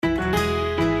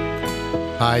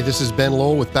Hi, this is Ben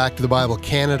Lowell with Back to the Bible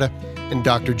Canada and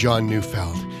Dr. John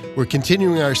Neufeld. We're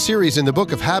continuing our series in the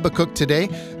book of Habakkuk today,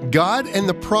 God and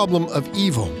the Problem of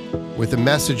Evil, with a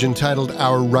message entitled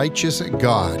Our Righteous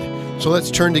God. So let's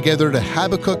turn together to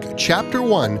Habakkuk chapter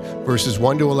 1, verses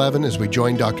 1 to 11 as we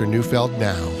join Dr. Neufeld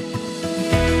now.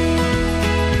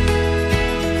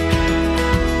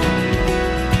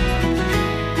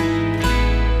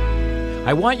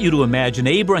 I want you to imagine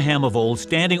Abraham of old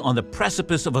standing on the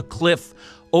precipice of a cliff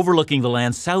overlooking the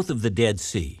land south of the Dead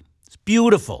Sea. It's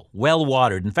beautiful,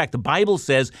 well-watered. In fact, the Bible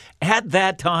says at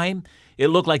that time it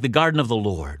looked like the garden of the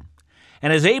Lord.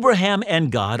 And as Abraham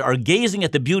and God are gazing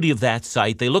at the beauty of that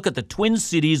sight, they look at the twin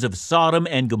cities of Sodom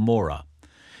and Gomorrah.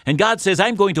 And God says,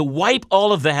 I'm going to wipe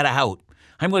all of that out.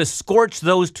 I'm going to scorch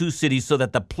those two cities so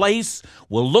that the place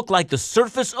will look like the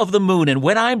surface of the moon. And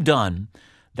when I'm done,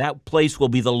 that place will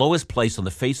be the lowest place on the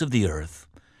face of the earth.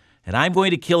 And I'm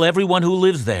going to kill everyone who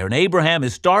lives there. And Abraham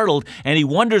is startled, and he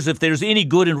wonders if there's any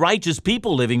good and righteous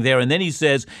people living there. And then he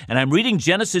says, and I'm reading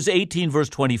Genesis 18, verse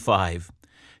 25,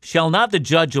 shall not the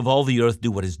judge of all the earth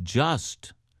do what is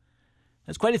just?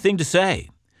 That's quite a thing to say.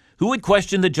 Who would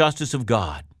question the justice of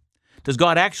God? Does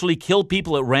God actually kill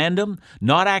people at random,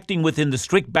 not acting within the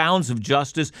strict bounds of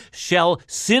justice? Shall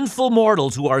sinful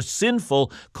mortals who are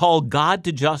sinful call God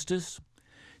to justice?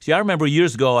 See, I remember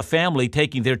years ago a family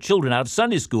taking their children out of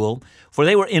Sunday school, for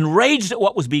they were enraged at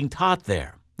what was being taught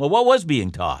there. Well, what was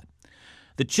being taught?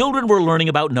 The children were learning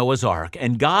about Noah's Ark,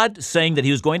 and God saying that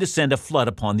he was going to send a flood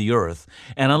upon the earth.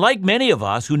 And unlike many of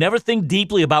us who never think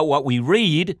deeply about what we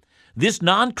read, this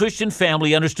non-Christian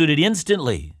family understood it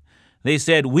instantly. They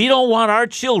said, we don't want our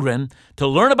children to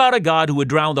learn about a God who would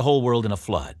drown the whole world in a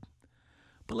flood.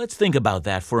 But let's think about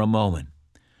that for a moment.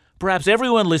 Perhaps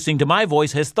everyone listening to my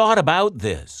voice has thought about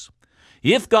this.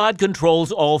 If God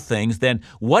controls all things, then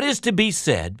what is to be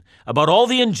said about all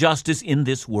the injustice in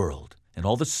this world and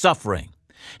all the suffering?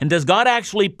 And does God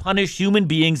actually punish human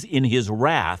beings in his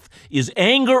wrath? Is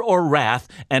anger or wrath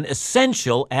an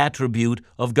essential attribute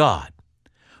of God?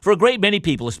 For a great many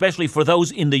people, especially for those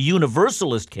in the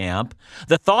universalist camp,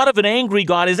 the thought of an angry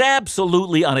God is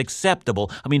absolutely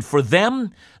unacceptable. I mean, for them,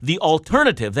 the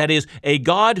alternative, that is, a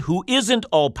God who isn't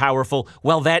all-powerful,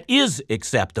 well, that is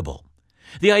acceptable.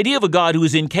 The idea of a God who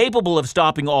is incapable of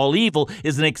stopping all evil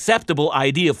is an acceptable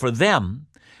idea for them,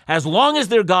 as long as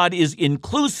their God is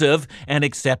inclusive and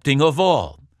accepting of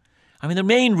all. I mean, the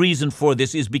main reason for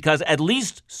this is because, at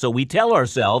least so we tell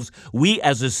ourselves, we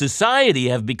as a society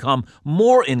have become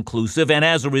more inclusive, and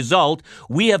as a result,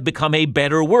 we have become a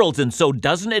better world. And so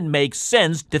doesn't it make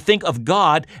sense to think of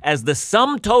God as the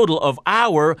sum total of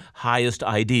our highest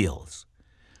ideals?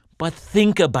 But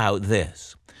think about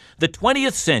this. The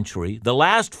 20th century, the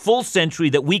last full century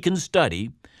that we can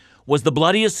study, was the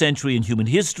bloodiest century in human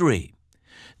history.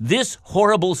 This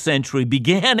horrible century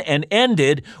began and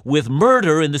ended with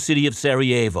murder in the city of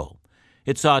Sarajevo.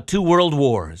 It saw 2 world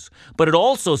wars, but it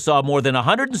also saw more than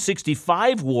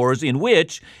 165 wars in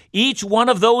which each one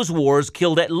of those wars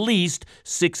killed at least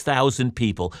 6,000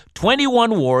 people.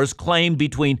 21 wars claimed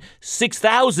between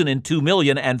 6,000 and 2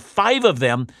 million, and 5 of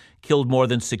them killed more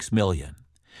than 6 million.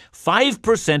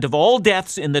 5% of all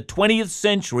deaths in the 20th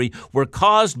century were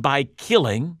caused by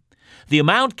killing. The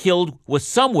amount killed was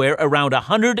somewhere around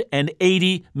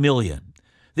 180 million.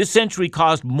 This century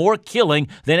caused more killing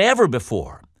than ever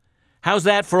before. How's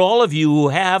that for all of you who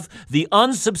have the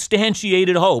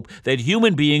unsubstantiated hope that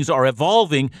human beings are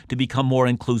evolving to become more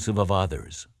inclusive of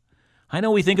others? I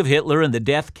know we think of Hitler and the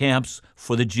death camps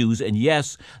for the Jews, and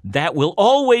yes, that will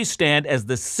always stand as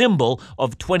the symbol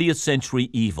of 20th century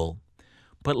evil.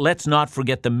 But let's not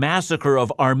forget the massacre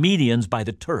of Armenians by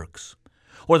the Turks,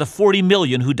 or the 40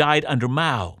 million who died under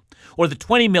Mao, or the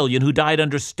 20 million who died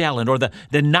under Stalin, or the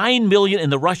 9 million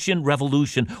in the Russian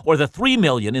Revolution, or the 3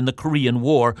 million in the Korean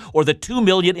War, or the 2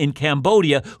 million in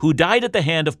Cambodia who died at the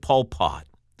hand of Pol Pot,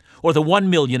 or the 1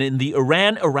 million in the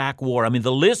Iran-Iraq War. I mean,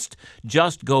 the list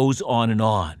just goes on and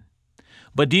on.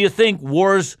 But do you think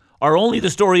wars are only the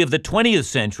story of the 20th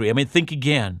century? I mean, think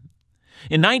again.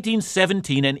 In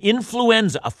 1917, an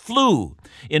influenza, a flu,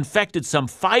 infected some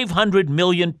 500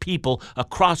 million people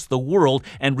across the world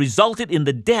and resulted in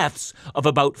the deaths of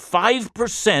about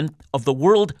 5% of the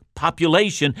world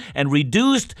population and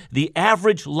reduced the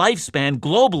average lifespan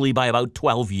globally by about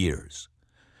 12 years.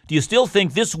 Do you still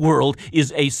think this world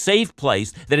is a safe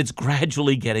place, that it's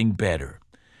gradually getting better?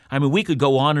 I mean, we could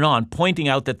go on and on pointing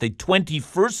out that the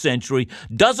 21st century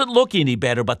doesn't look any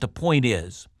better, but the point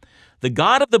is, the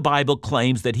God of the Bible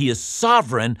claims that he is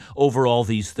sovereign over all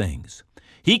these things.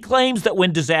 He claims that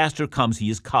when disaster comes, he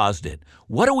has caused it.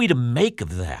 What are we to make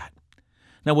of that?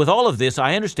 Now, with all of this,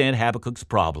 I understand Habakkuk's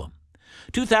problem.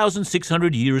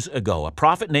 2,600 years ago, a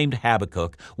prophet named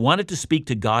Habakkuk wanted to speak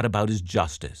to God about his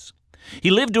justice.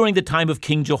 He lived during the time of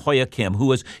King Jehoiakim, who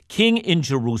was king in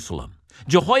Jerusalem.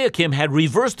 Jehoiakim had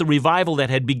reversed the revival that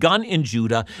had begun in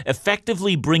Judah,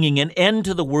 effectively bringing an end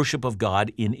to the worship of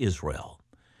God in Israel.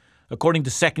 According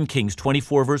to 2 Kings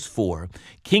 24, verse 4,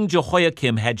 King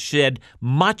Jehoiakim had shed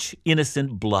much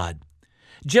innocent blood.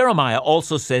 Jeremiah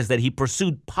also says that he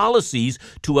pursued policies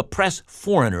to oppress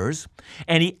foreigners,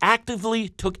 and he actively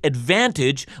took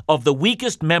advantage of the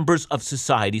weakest members of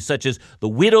society, such as the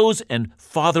widows and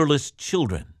fatherless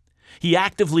children. He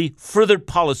actively furthered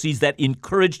policies that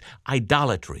encouraged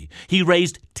idolatry. He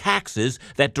raised taxes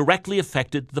that directly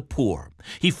affected the poor.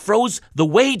 He froze the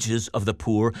wages of the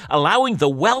poor, allowing the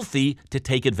wealthy to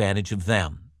take advantage of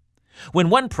them. When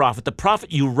one prophet, the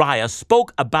prophet Uriah,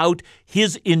 spoke about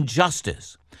his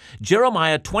injustice,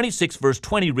 Jeremiah 26 verse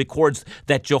 20 records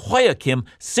that Jehoiakim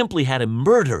simply had him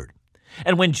murdered.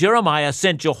 And when Jeremiah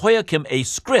sent Jehoiakim a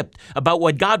script about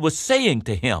what God was saying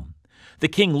to him, the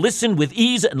king listened with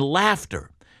ease and laughter,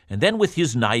 and then with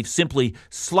his knife simply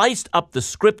sliced up the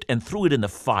script and threw it in the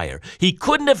fire. He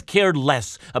couldn't have cared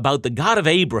less about the God of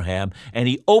Abraham, and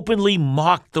he openly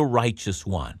mocked the righteous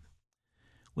one.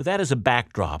 With that as a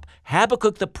backdrop,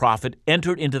 Habakkuk the prophet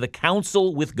entered into the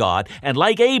council with God and,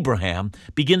 like Abraham,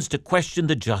 begins to question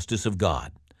the justice of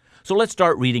God. So let's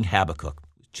start reading Habakkuk,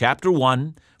 chapter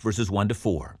 1, verses 1 to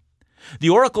 4. The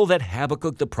oracle that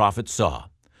Habakkuk the prophet saw.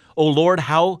 O Lord,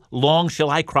 how long shall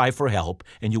I cry for help,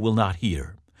 and you will not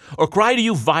hear? Or cry to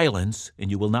you violence,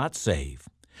 and you will not save?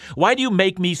 Why do you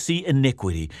make me see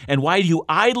iniquity, and why do you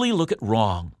idly look at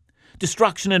wrong?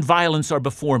 Destruction and violence are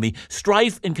before me.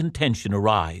 Strife and contention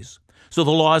arise. So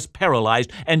the law is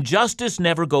paralyzed, and justice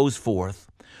never goes forth.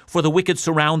 For the wicked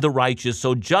surround the righteous,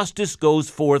 so justice goes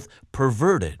forth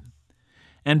perverted.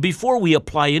 And before we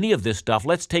apply any of this stuff,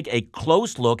 let's take a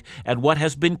close look at what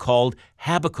has been called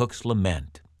Habakkuk's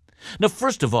lament. Now,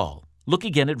 first of all, look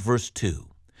again at verse 2.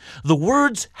 The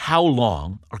words "how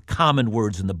long" are common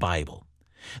words in the Bible.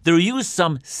 They're used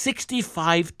some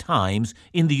 65 times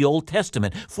in the Old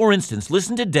Testament. For instance,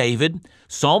 listen to David,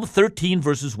 Psalm 13,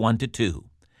 verses 1 to 2.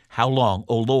 How long,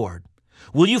 O Lord,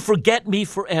 will you forget me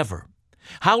forever?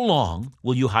 How long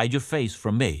will you hide your face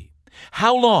from me?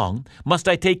 How long must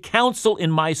I take counsel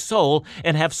in my soul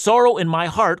and have sorrow in my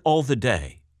heart all the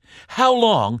day? How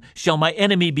long shall my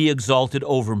enemy be exalted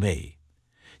over me?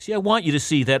 See, I want you to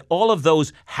see that all of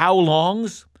those how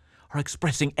longs are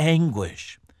expressing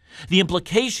anguish. The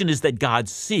implication is that God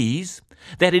sees,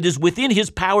 that it is within his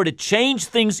power to change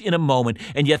things in a moment,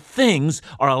 and yet things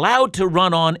are allowed to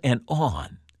run on and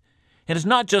on. And it's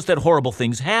not just that horrible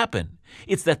things happen,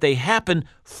 it's that they happen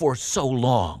for so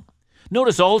long.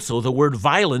 Notice also the word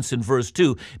violence in verse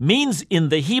 2 means in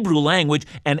the Hebrew language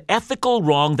an ethical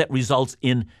wrong that results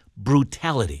in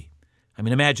brutality. I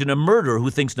mean, imagine a murderer who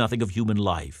thinks nothing of human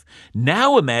life.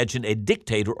 Now imagine a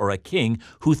dictator or a king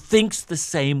who thinks the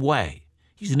same way.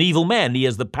 He's an evil man, and he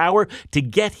has the power to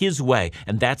get his way,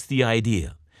 and that's the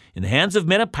idea. In the hands of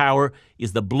men of power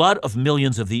is the blood of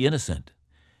millions of the innocent.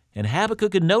 And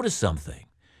Habakkuk had noticed something,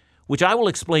 which I will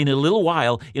explain in a little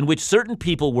while, in which certain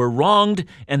people were wronged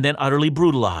and then utterly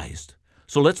brutalized.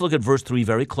 So let's look at verse 3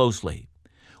 very closely.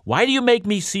 Why do you make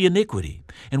me see iniquity?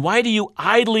 And why do you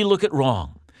idly look at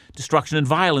wrong? Destruction and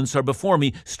violence are before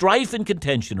me. Strife and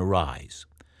contention arise.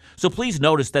 So please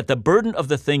notice that the burden of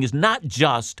the thing is not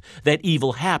just that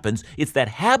evil happens, it's that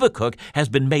Habakkuk has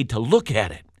been made to look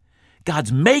at it.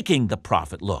 God's making the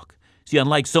prophet look. See,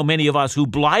 unlike so many of us who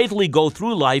blithely go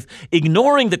through life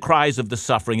ignoring the cries of the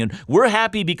suffering, and we're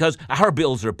happy because our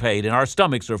bills are paid and our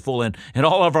stomachs are full and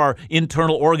all of our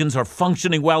internal organs are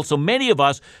functioning well, so many of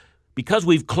us, because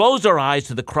we've closed our eyes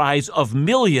to the cries of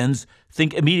millions,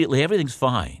 think immediately everything's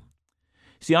fine.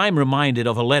 See, I'm reminded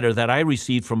of a letter that I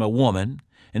received from a woman,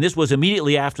 and this was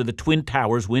immediately after the Twin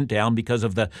Towers went down because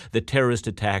of the terrorist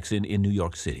attacks in New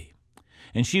York City.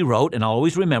 And she wrote, and I'll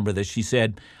always remember this, she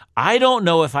said, I don't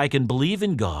know if I can believe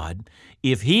in God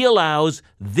if he allows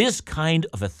this kind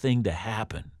of a thing to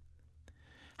happen.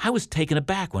 I was taken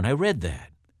aback when I read that.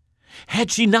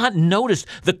 Had she not noticed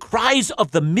the cries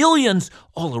of the millions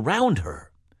all around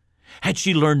her? Had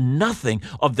she learned nothing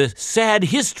of the sad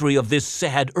history of this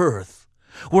sad earth?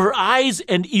 Were her eyes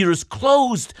and ears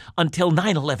closed until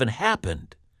 9/11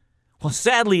 happened? Well,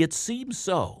 sadly, it seems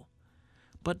so.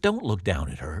 But don't look down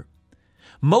at her.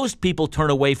 Most people turn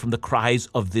away from the cries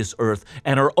of this earth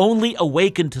and are only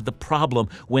awakened to the problem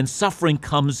when suffering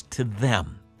comes to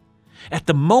them. At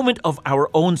the moment of our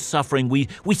own suffering, we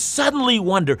suddenly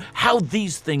wonder how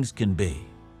these things can be.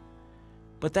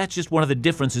 But that's just one of the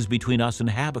differences between us and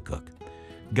Habakkuk.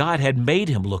 God had made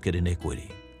him look at iniquity,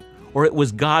 or it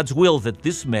was God's will that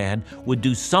this man would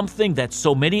do something that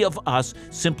so many of us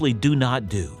simply do not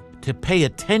do, to pay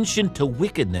attention to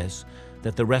wickedness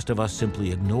that the rest of us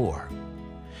simply ignore.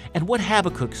 And what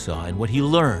Habakkuk saw and what he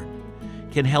learned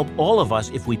can help all of us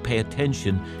if we pay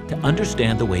attention to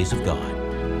understand the ways of God.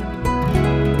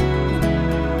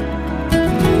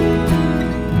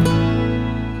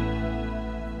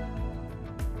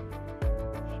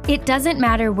 It doesn't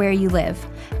matter where you live.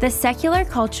 The secular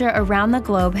culture around the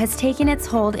globe has taken its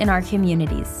hold in our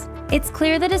communities. It's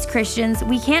clear that as Christians,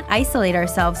 we can't isolate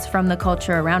ourselves from the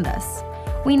culture around us.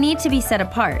 We need to be set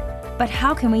apart, but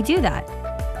how can we do that?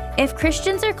 If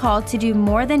Christians are called to do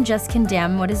more than just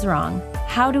condemn what is wrong,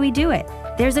 how do we do it?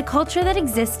 There's a culture that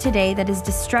exists today that is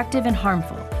destructive and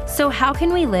harmful. So how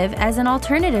can we live as an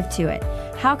alternative to it?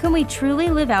 How can we truly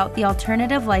live out the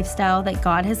alternative lifestyle that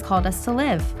God has called us to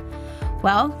live?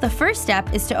 Well, the first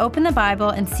step is to open the Bible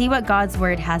and see what God's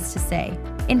Word has to say.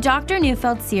 In Dr.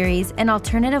 Neufeld's series, An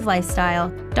Alternative Lifestyle,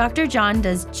 Dr. John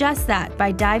does just that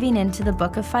by diving into the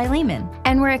book of Philemon.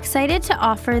 And we're excited to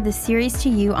offer the series to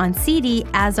you on CD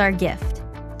as our gift.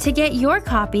 To get your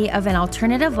copy of An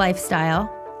Alternative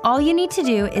Lifestyle, all you need to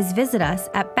do is visit us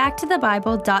at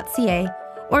backtothebible.ca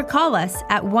or call us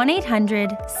at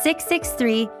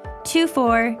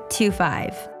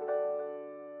 1-800-663-2425.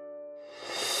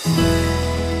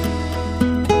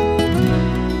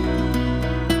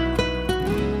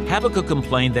 Habakkuk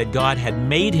complained that God had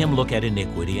made him look at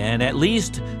iniquity, and at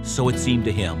least, so it seemed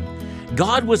to him,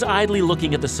 God was idly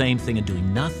looking at the same thing and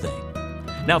doing nothing.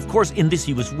 Now, of course, in this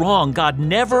he was wrong. God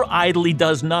never idly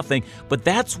does nothing, but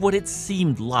that's what it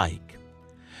seemed like.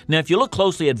 Now, if you look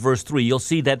closely at verse 3, you'll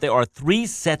see that there are three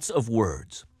sets of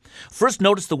words. First,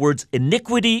 notice the words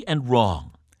iniquity and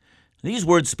wrong. These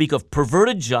words speak of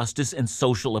perverted justice and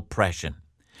social oppression.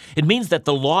 It means that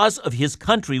the laws of his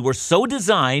country were so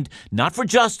designed not for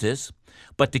justice,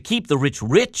 but to keep the rich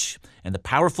rich and the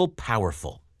powerful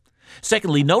powerful.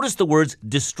 Secondly, notice the words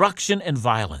destruction and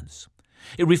violence.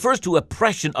 It refers to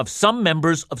oppression of some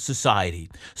members of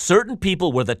society. Certain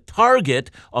people were the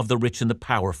target of the rich and the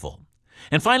powerful.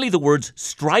 And finally, the words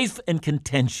strife and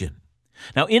contention.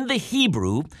 Now, in the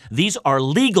Hebrew, these are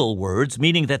legal words,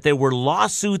 meaning that there were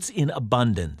lawsuits in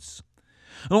abundance.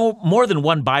 More than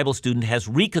one Bible student has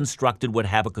reconstructed what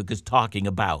Habakkuk is talking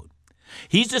about.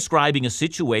 He's describing a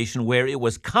situation where it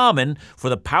was common for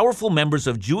the powerful members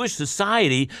of Jewish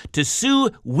society to sue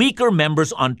weaker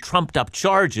members on trumped-up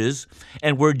charges,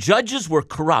 and where judges were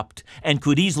corrupt and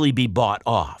could easily be bought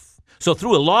off. So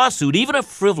through a lawsuit, even a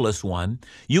frivolous one,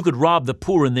 you could rob the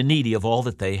poor and the needy of all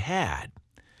that they had.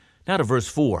 Now to verse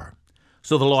 4.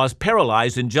 So the law is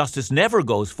paralyzed and justice never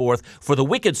goes forth, for the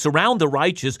wicked surround the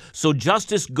righteous, so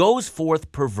justice goes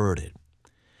forth perverted.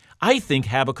 I think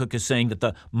Habakkuk is saying that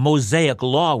the Mosaic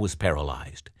law was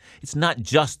paralyzed. It's not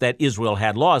just that Israel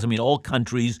had laws. I mean, all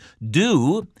countries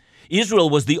do. Israel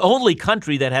was the only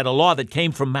country that had a law that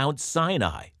came from Mount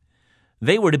Sinai.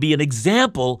 They were to be an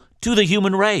example to the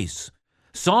human race.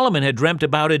 Solomon had dreamt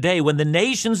about a day when the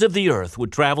nations of the earth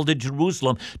would travel to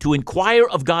Jerusalem to inquire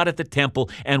of God at the temple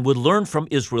and would learn from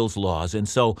Israel's laws. And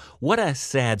so, what a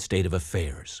sad state of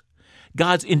affairs.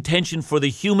 God's intention for the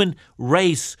human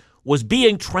race was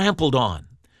being trampled on.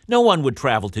 No one would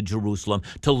travel to Jerusalem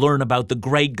to learn about the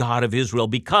great God of Israel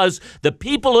because the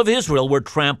people of Israel were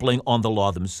trampling on the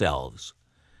law themselves.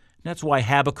 That's why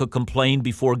Habakkuk complained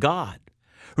before God.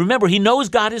 Remember, he knows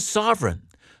God is sovereign.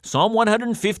 Psalm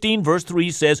 115 verse 3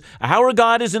 says, "Our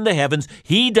God is in the heavens.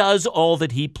 He does all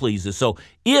that he pleases." So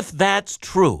if that's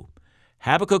true,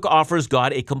 Habakkuk offers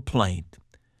God a complaint.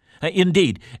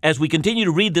 Indeed, as we continue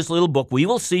to read this little book, we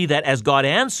will see that as God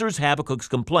answers Habakkuk's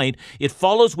complaint, it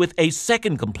follows with a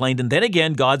second complaint, and then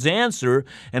again God's answer,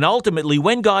 and ultimately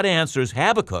when God answers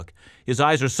Habakkuk, his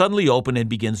eyes are suddenly open and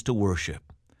begins to worship.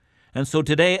 And so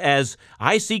today, as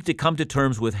I seek to come to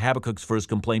terms with Habakkuk's first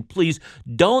complaint, please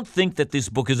don't think that this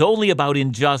book is only about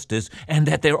injustice and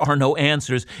that there are no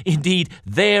answers. Indeed,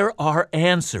 there are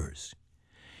answers.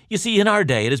 You see, in our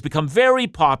day, it has become very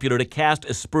popular to cast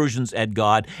aspersions at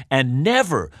God and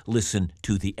never listen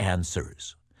to the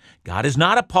answers. God is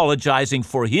not apologizing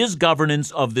for his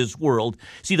governance of this world.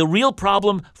 See, the real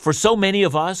problem for so many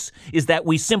of us is that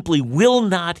we simply will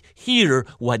not hear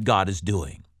what God is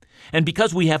doing. And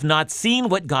because we have not seen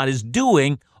what God is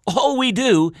doing, all we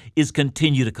do is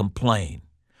continue to complain.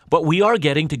 But we are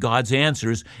getting to God's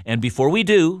answers, and before we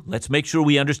do, let's make sure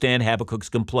we understand Habakkuk's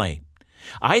complaint.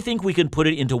 I think we can put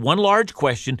it into one large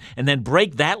question and then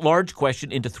break that large question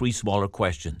into three smaller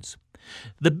questions.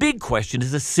 The big question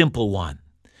is a simple one.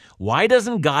 Why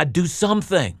doesn't God do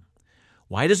something?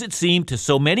 Why does it seem to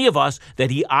so many of us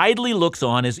that he idly looks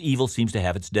on as evil seems to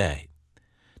have its day?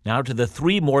 Now to the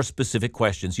three more specific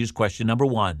questions. Here's question number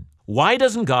 1. Why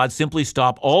doesn't God simply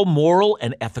stop all moral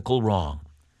and ethical wrong?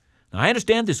 Now, I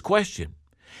understand this question.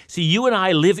 See, you and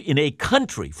I live in a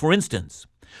country, for instance,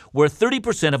 where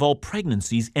 30% of all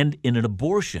pregnancies end in an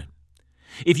abortion.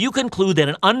 If you conclude that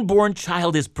an unborn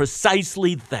child is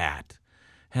precisely that,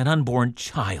 an unborn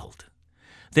child,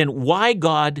 then why,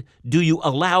 God, do you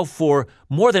allow for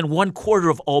more than 1/4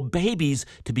 of all babies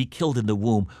to be killed in the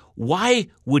womb? Why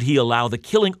would he allow the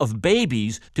killing of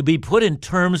babies to be put in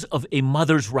terms of a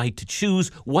mother's right to choose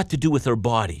what to do with her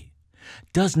body?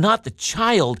 Does not the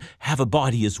child have a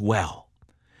body as well?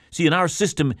 See, in our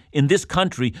system in this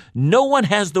country, no one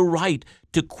has the right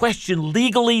to question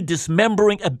legally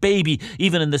dismembering a baby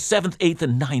even in the 7th, 8th,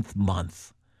 and 9th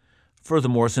month.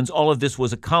 Furthermore, since all of this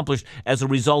was accomplished as a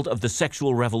result of the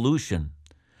sexual revolution,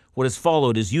 what has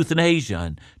followed is euthanasia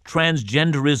and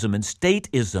transgenderism and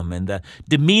statism and the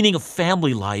demeaning of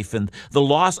family life and the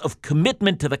loss of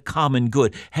commitment to the common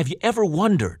good. Have you ever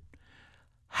wondered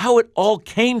how it all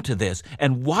came to this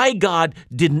and why God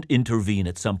didn't intervene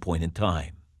at some point in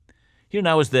time? Here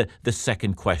now is the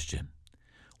second question.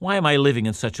 Why am I living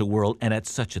in such a world and at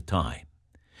such a time?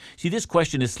 See, this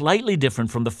question is slightly different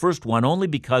from the first one only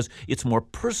because it's more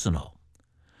personal.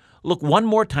 Look one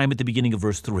more time at the beginning of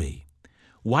verse 3.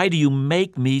 Why do you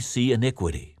make me see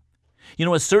iniquity? You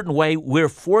know, a certain way, we're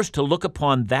forced to look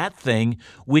upon that thing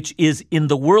which is in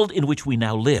the world in which we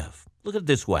now live. Look at it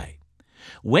this way.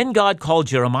 When God called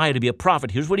Jeremiah to be a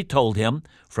prophet, here's what he told him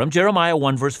from Jeremiah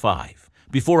 1 verse 5.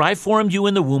 Before I formed you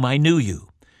in the womb, I knew you.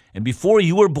 And before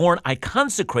you were born, I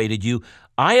consecrated you.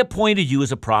 I appointed you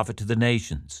as a prophet to the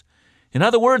nations. In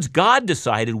other words, God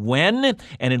decided when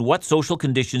and in what social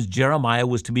conditions Jeremiah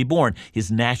was to be born,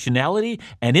 his nationality,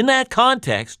 and in that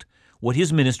context, what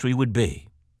his ministry would be.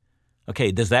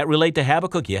 Okay, does that relate to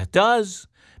Habakkuk? Yeah, it does,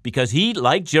 because he,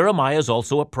 like Jeremiah, is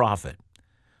also a prophet.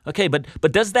 Okay, but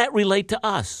does that relate to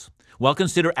us? Well,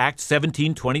 consider Acts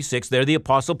 17:26. There the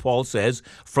Apostle Paul says,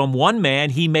 from one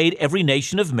man he made every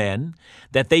nation of men,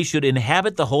 that they should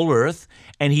inhabit the whole earth,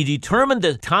 and he determined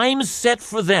the times set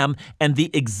for them and the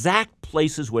exact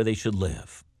places where they should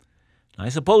live. I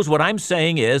suppose what I'm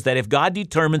saying is that if God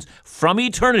determines from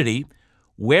eternity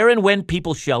where and when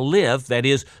people shall live, that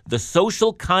is, the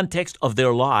social context of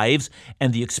their lives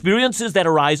and the experiences that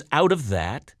arise out of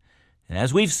that, and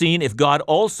as we've seen, if God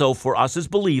also, for us as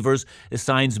believers,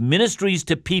 assigns ministries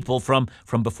to people from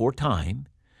before time,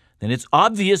 then it's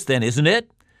obvious then, isn't it,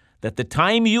 that the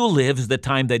time you live is the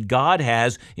time that God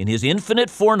has, in his infinite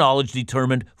foreknowledge,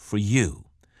 determined for you.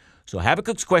 So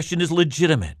Habakkuk's question is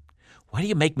legitimate. Why do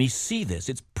you make me see this?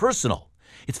 It's personal.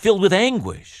 It's filled with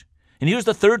anguish. And here's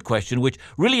the third question, which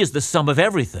really is the sum of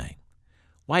everything.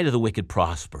 Why do the wicked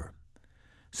prosper?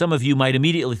 Some of you might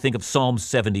immediately think of Psalm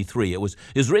 73. It was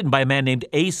written by a man named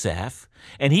Asaph,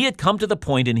 and he had come to the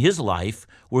point in his life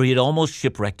where he had almost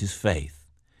shipwrecked his faith.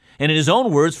 And in his own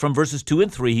words, from verses 2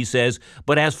 and 3, he says,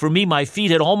 but as for me, my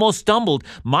feet had almost stumbled.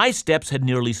 My steps had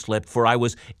nearly slipped, for I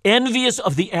was envious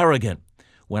of the arrogant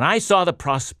when I saw the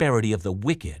prosperity of the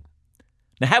wicked.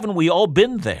 Now, haven't we all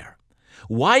been there?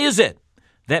 Why is it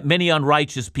that many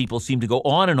unrighteous people seem to go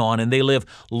on and they live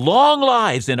long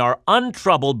lives and are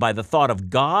untroubled by the thought of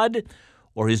God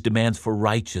or his demands for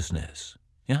righteousness?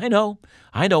 Yeah,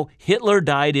 I know, Hitler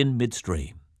died in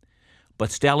midstream,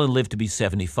 but Stalin lived to be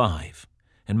 75,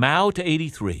 and Mao to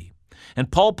 83,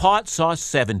 and Pol Pot saw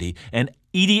 70, and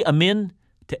Idi Amin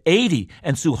to 80,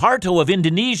 and Suharto of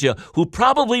Indonesia, who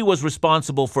probably was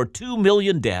responsible for 2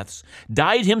 million deaths,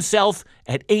 died himself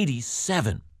at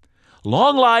 87.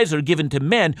 Long lives are given to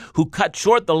men who cut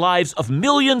short the lives of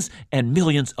millions and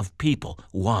millions of people.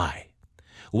 Why?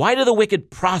 Why do the wicked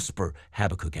prosper,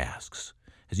 Habakkuk asks,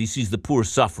 as he sees the poor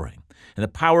suffering and the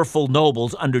powerful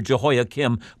nobles under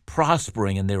Jehoiakim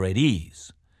prospering and they're at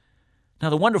ease.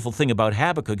 Now, the wonderful thing about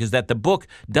Habakkuk is that the book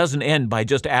doesn't end by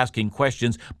just asking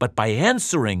questions, but by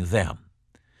answering them.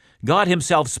 God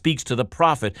himself speaks to the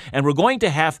prophet, and we're going to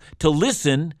have to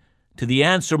listen to the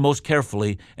answer most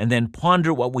carefully and then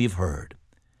ponder what we've heard.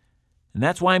 And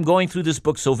that's why I'm going through this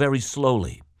book so very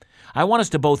slowly. I want us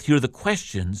to both hear the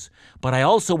questions, but I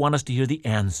also want us to hear the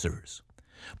answers.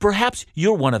 Perhaps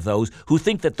you're one of those who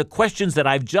think that the questions that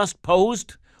I've just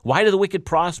posed, why do the wicked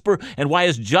prosper, and why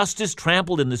is justice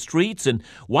trampled in the streets, and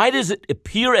why does it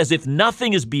appear as if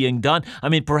nothing is being done? I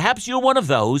mean, perhaps you're one of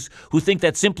those who think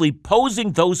that simply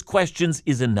posing those questions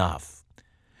is enough.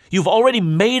 You've already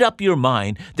made up your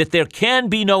mind that there can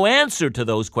be no answer to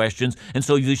those questions, and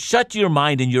so you shut your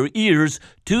mind and your ears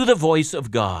to the voice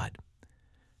of God.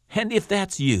 And if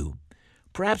that's you,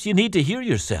 Perhaps you need to hear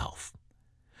yourself.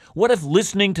 What if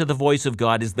listening to the voice of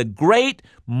God is the great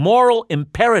moral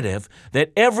imperative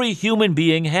that every human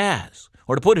being has?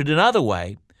 Or to put it another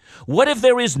way, what if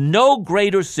there is no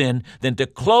greater sin than to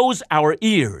close our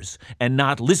ears and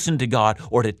not listen to God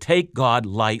or to take God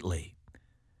lightly?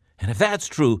 And if that's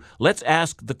true, let's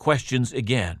ask the questions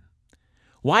again.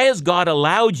 Why has God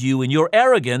allowed you in your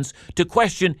arrogance to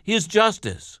question His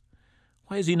justice?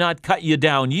 Why has He not cut you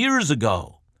down years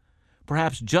ago?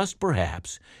 Perhaps, just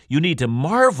perhaps, you need to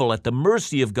marvel at the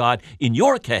mercy of God in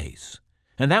your case,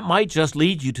 and that might just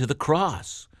lead you to the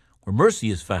cross, where mercy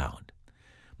is found.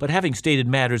 But having stated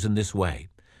matters in this way,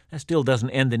 that still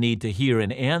doesn't end the need to hear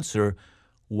and answer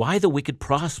why the wicked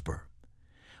prosper.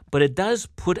 But it does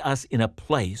put us in a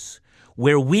place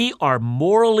where we are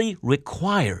morally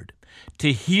required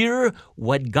to hear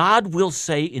what God will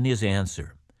say in His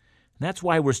answer. And that's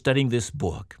why we're studying this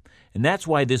book. And that's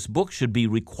why this book should be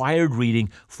required reading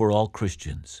for all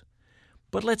Christians.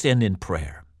 But let's end in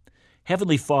prayer.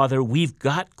 Heavenly Father, we've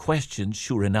got questions,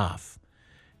 sure enough.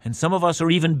 And some of us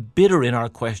are even bitter in our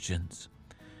questions.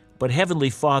 But Heavenly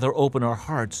Father, open our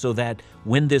hearts so that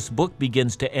when this book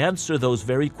begins to answer those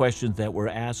very questions that we're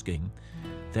asking,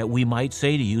 that we might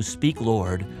say to you, "Speak,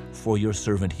 Lord, for your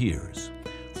servant hears."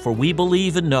 For we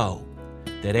believe and know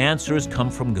that answers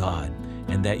come from God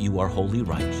and that you are wholly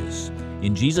righteous.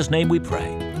 In Jesus' name we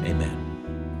pray. Amen.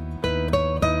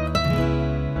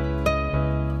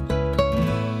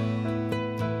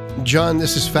 John,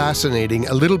 this is fascinating,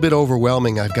 a little bit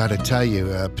overwhelming, I've got to tell you,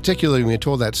 particularly when you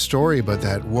told that story about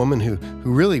that woman who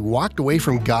really walked away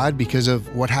from God because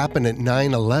of what happened at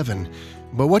 9/11.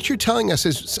 But what you're telling us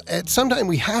is at some time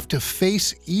we have to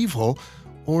face evil,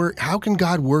 or how can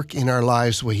God work in our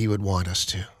lives the way He would want us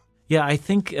to? Yeah, I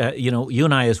think, you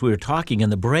and I, as we were talking in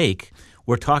the break,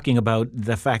 we're talking about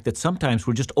the fact that sometimes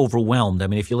we're just overwhelmed. I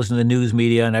mean, if you listen to the news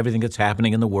media and everything that's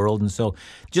happening in the world, and so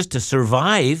just to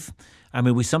survive, I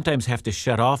mean, we sometimes have to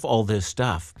shut off all this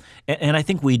stuff. And I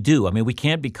think we do. I mean, we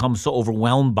can't become so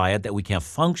overwhelmed by it that we can't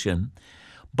function.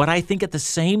 But I think at the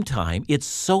same time, it's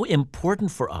so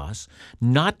important for us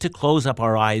not to close up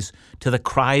our eyes to the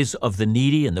cries of the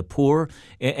needy and the poor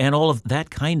and all of that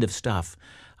kind of stuff.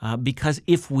 Because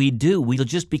if we do, we'll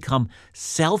just become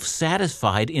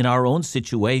self-satisfied in our own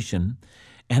situation,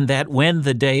 and that when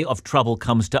the day of trouble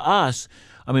comes to us,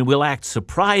 I mean, we'll act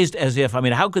surprised as if,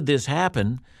 how could this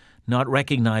happen? Not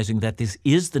recognizing that this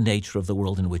is the nature of the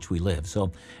world in which we live.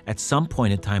 So at some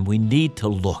point in time, we need to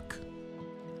look.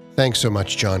 Thanks so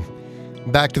much, John.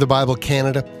 Back to the Bible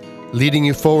Canada, leading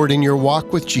you forward in your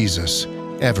walk with Jesus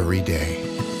every day.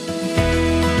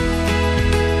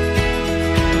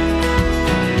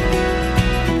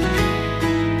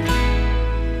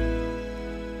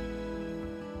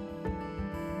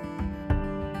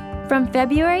 From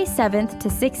February 7th to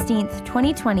 16th,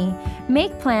 2020,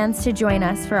 make plans to join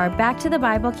us for our Back to the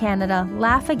Bible Canada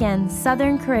Laugh Again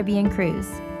Southern Caribbean Cruise.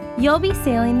 You'll be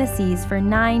sailing the seas for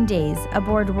 9 days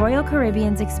aboard Royal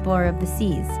Caribbean's Explorer of the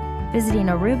Seas, visiting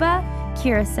Aruba,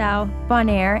 Curacao,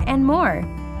 Bonaire, and more.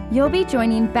 You'll be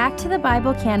joining Back to the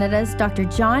Bible Canada's Dr.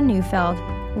 John Neufeld,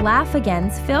 Laugh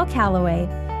Again's Phil Callaway,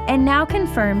 and now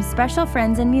confirmed special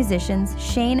friends and musicians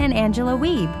Shane and Angela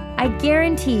Weeb. I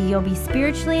guarantee you'll be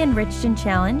spiritually enriched and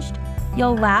challenged,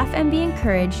 you'll laugh and be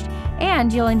encouraged,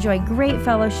 and you'll enjoy great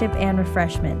fellowship and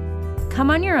refreshment. Come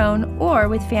on your own or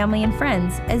with family and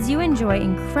friends as you enjoy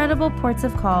incredible ports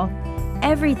of call,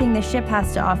 everything the ship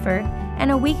has to offer,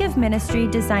 and a week of ministry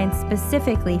designed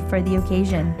specifically for the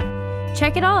occasion.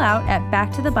 Check it all out at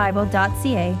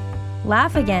backtothebible.ca,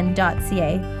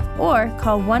 laughagain.ca, or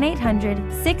call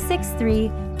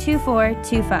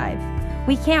 1-800-663-2425.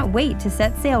 We can't wait to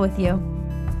set sail with you.